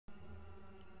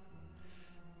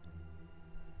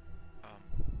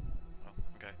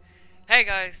Hey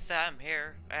guys, Sam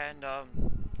here, and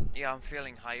yeah, I'm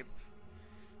feeling hype.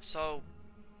 So,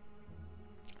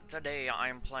 today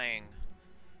I'm playing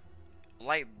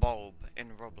Light Bulb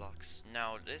in Roblox.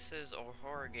 Now, this is a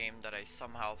horror game that I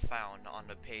somehow found on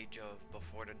the page of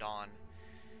Before the Dawn.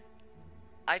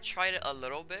 I tried it a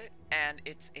little bit, and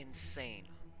it's insane.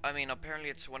 I mean, apparently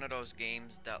it's one of those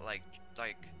games that like,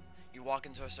 you walk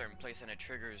into a certain place and it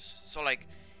triggers. So, like,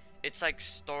 it's like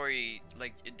story,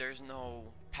 like, there's no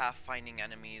pathfinding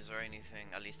enemies or anything,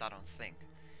 at least I don't think.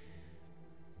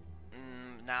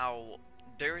 Now,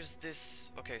 there's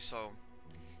this. Okay, so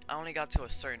I only got to a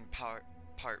certain part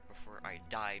before I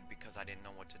died because I didn't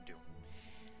know what to do.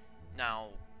 Now,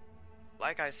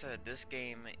 like I said, this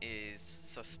game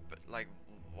is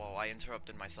well, I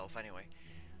interrupted myself anyway.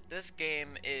 This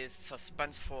game is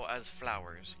suspenseful as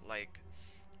flowers. Like,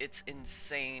 it's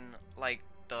insane. Like,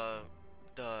 the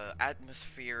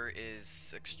atmosphere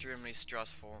is extremely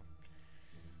stressful.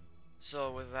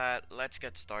 So with that, let's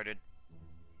get started.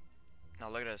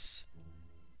 Now look at this.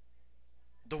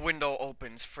 The window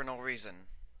opens for no reason.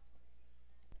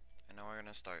 And now we're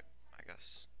gonna start, I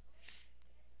guess.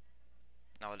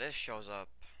 Now this shows up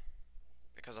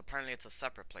because apparently it's a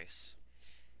separate place.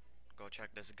 Go check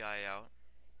this guy out,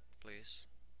 please.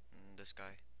 And this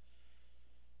guy.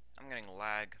 I'm getting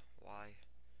lag. Why?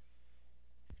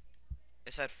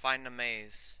 It said find the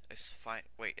maze.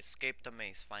 Wait, escape the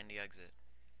maze. Find the exit.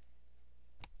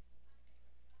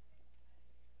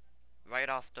 Right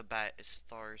off the bat, it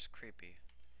starts creepy.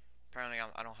 Apparently,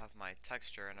 I don't have my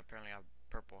texture, and apparently I have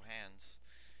purple hands,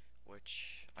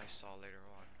 which I saw later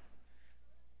on.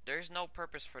 There's no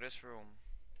purpose for this room,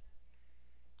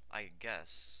 I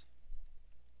guess.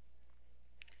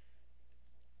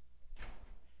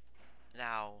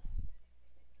 Now,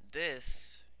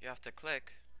 this, you have to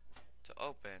click to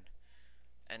open,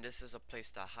 and this is a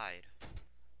place to hide.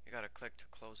 You gotta click to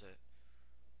close it,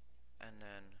 and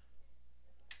then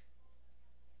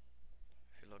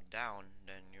if you look down,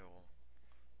 then you'll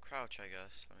crouch, I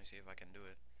guess. Let me see if I can do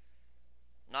it.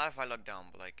 Not if I look down,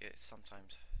 but like it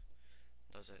sometimes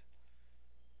does it.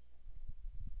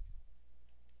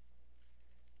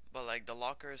 But like the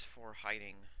locker is for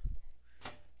hiding.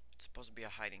 It's supposed to be a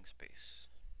hiding space.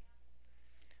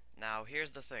 Now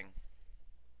here's the thing.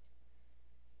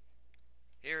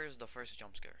 Here's the first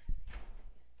jump scare.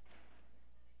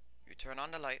 You turn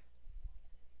on the light.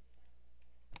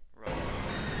 Roll.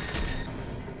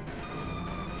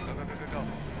 Go, go, go, go, go.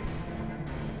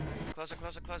 Close it,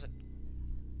 close it, close it.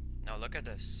 Now look at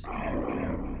this.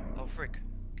 Oh frick.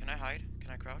 Can I hide? Can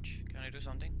I crouch? Can I do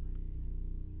something?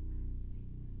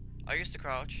 I used to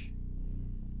crouch.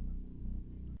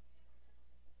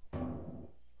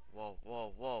 Whoa,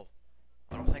 whoa, whoa.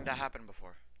 I don't think that happened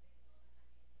before.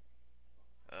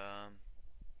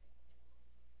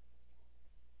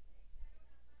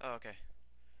 Oh, okay.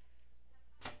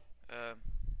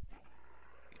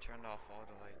 You turned off all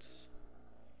the lights.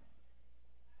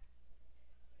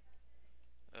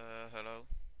 Hello?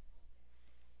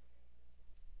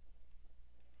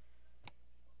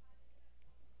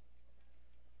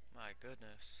 My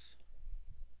goodness.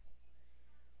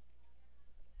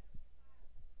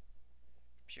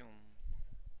 Pshum.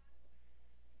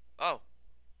 Oh!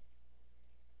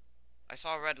 I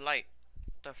saw a red light.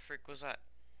 What the frick was that?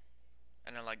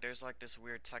 And then like there's like this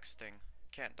weird texting.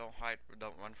 Don't hide,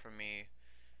 don't run from me.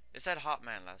 It said hot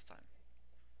man last time.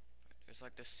 There's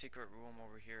like this secret room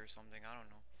over here or something, I don't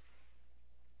know.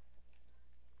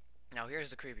 Now here's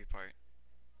the creepy part.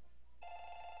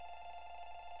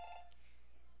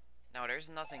 Now there's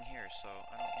nothing here, so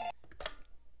I don't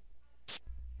need.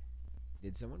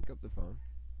 Did someone pick up the phone?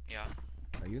 Yeah.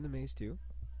 Are you in the maze too?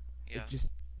 Yeah. Just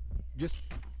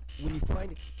when you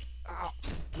find it. Ow!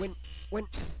 When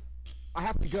I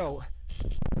have to go.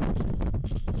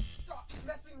 Stop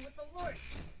messing with the light.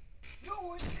 No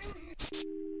one's in here.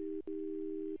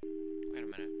 Wait a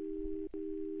minute.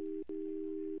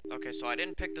 Okay, so I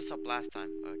didn't pick this up last time.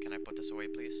 Can I put this away,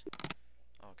 please?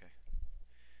 Okay.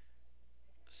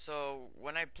 So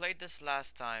when I played this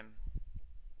last time.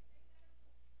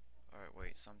 Alright,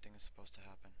 wait. Something is supposed to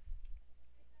happen.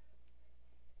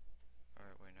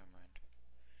 Alright, wait, never mind.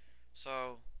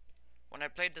 So, when I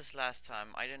played this last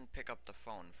time, I didn't pick up the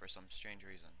phone for some strange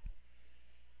reason.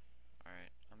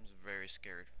 Alright, I'm very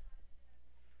scared.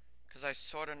 Because I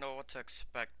sort of know what to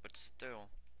expect, but still,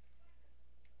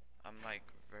 I'm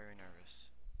like very nervous.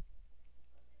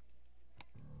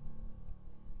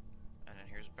 And then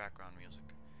here's background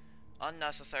music.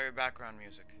 Unnecessary background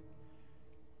music.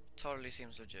 Totally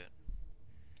seems legit.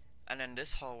 And then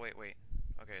this hallway, wait.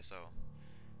 Okay, so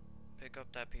pick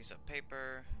up that piece of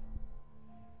paper.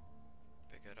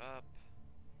 Pick it up.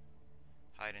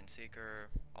 Hide and seeker.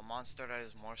 A monster that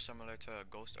is more similar to a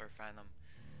ghost or phantom.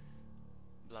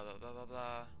 Blah blah blah blah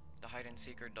blah. The hide and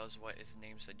seeker does what its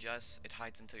name suggests. It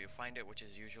hides until you find it, which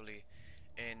is usually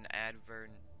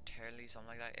inadvertently, something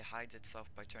like that. It hides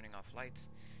itself by turning off lights.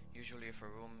 Usually if a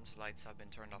room's lights have been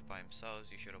turned off by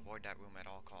themselves, you should avoid that room at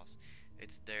all costs.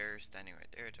 It's there, standing right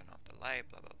there. Turn off the light,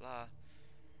 blah blah blah.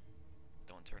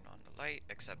 Don't turn on the light,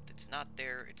 except it's not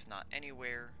there, it's not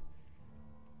anywhere.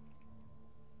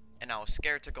 And I was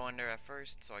scared to go in there at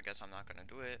first, so I guess I'm not gonna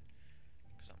do it,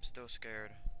 because I'm still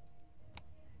scared.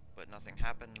 But nothing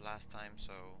happened last time,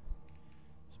 so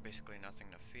it's basically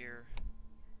nothing to fear.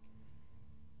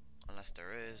 Unless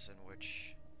there is, in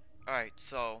which... Alright,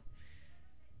 so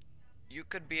you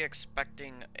could be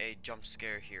expecting a jump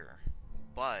scare here,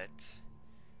 but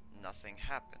nothing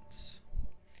happens.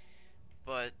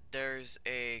 But there's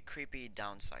a creepy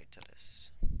downside to this.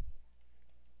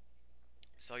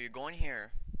 So you go in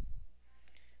here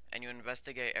and you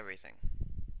investigate everything.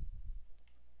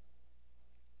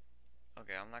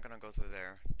 Okay, I'm not gonna go through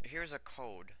there. Here's a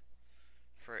code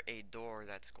for a door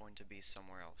that's going to be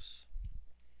somewhere else.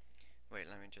 Wait,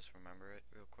 let me just remember it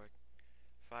real quick.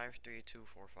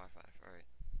 532455. Alright.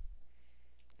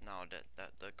 Now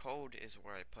the code is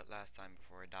where I put last time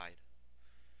before I died.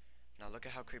 Now look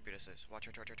at how creepy this is. Watch,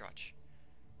 watch, watch, watch, watch.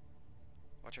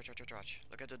 Watch, watch, watch, watch, watch.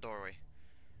 Look at the doorway.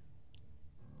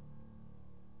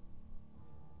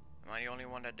 Am I the only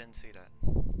one that didn't see that?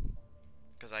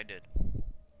 Because I did.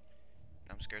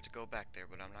 I'm scared to go back there,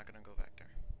 but I'm not gonna go back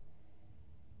there.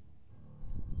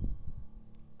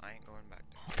 I ain't going back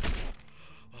there.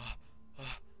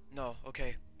 No,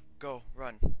 okay. Go,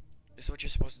 run. This is what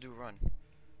you're supposed to do, run.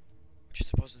 What you're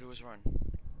supposed to do is run.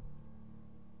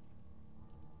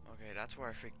 Okay, that's where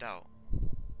I freaked out.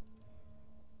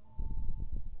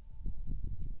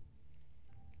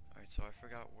 Alright, so I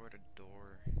forgot where the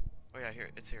door... Oh yeah,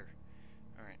 here, it's here.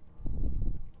 Alright.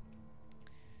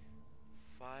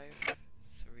 5,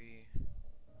 3,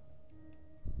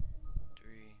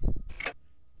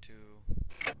 2,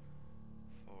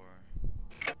 4,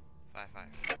 5,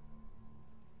 5.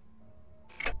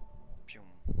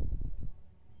 Boom.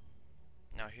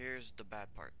 Now here's the bad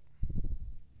part.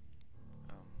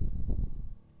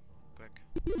 Click.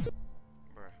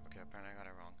 Bruh, okay, apparently I got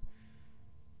it wrong.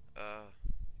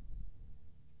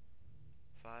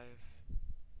 5.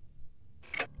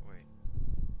 Wait.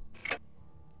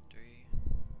 3.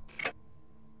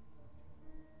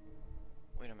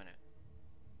 Wait a minute.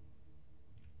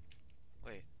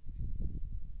 Wait.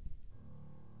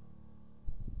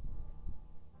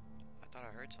 I thought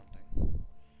I heard something.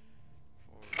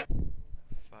 4,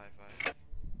 5, 5.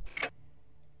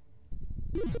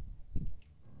 I'm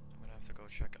gonna have to go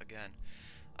check again.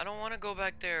 I don't want to go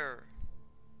back there.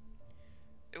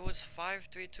 It was 5,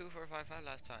 3, 2, 4, 5, 5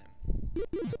 last time.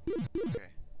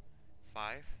 Okay.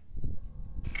 5,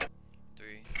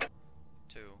 3,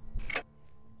 2,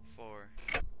 4,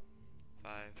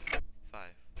 5,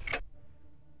 5.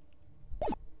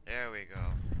 There we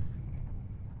go.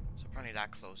 So apparently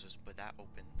that closes, but that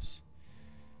opens.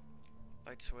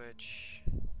 Light switch.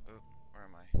 Oop, where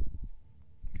am I?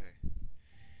 Okay.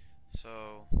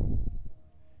 So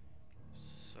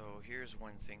here's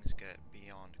when things get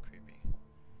beyond creepy.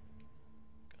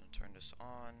 Gonna turn this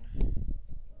on.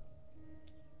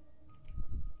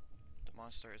 The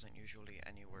monster isn't usually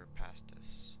anywhere past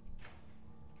this.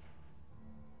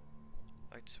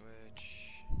 Light switch.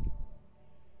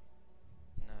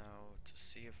 Now to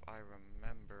see if I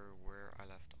remember where I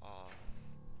left off.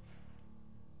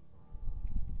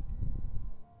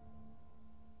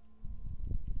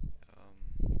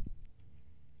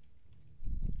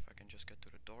 If I can just get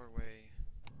through the doorway.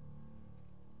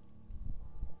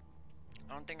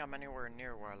 I don't think I'm anywhere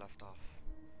near where I left off.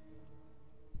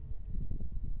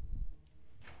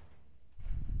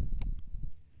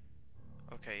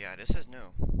 Okay, yeah, this is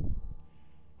new.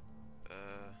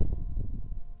 Let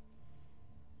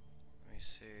me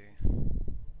see.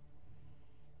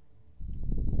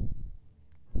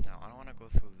 Now, I don't want to go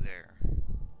through there.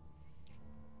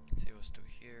 See what's through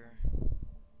here.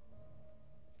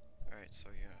 Alright, so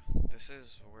yeah. This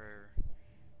is where...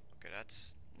 Okay,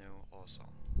 that's new also.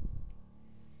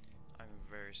 I'm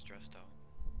very stressed out.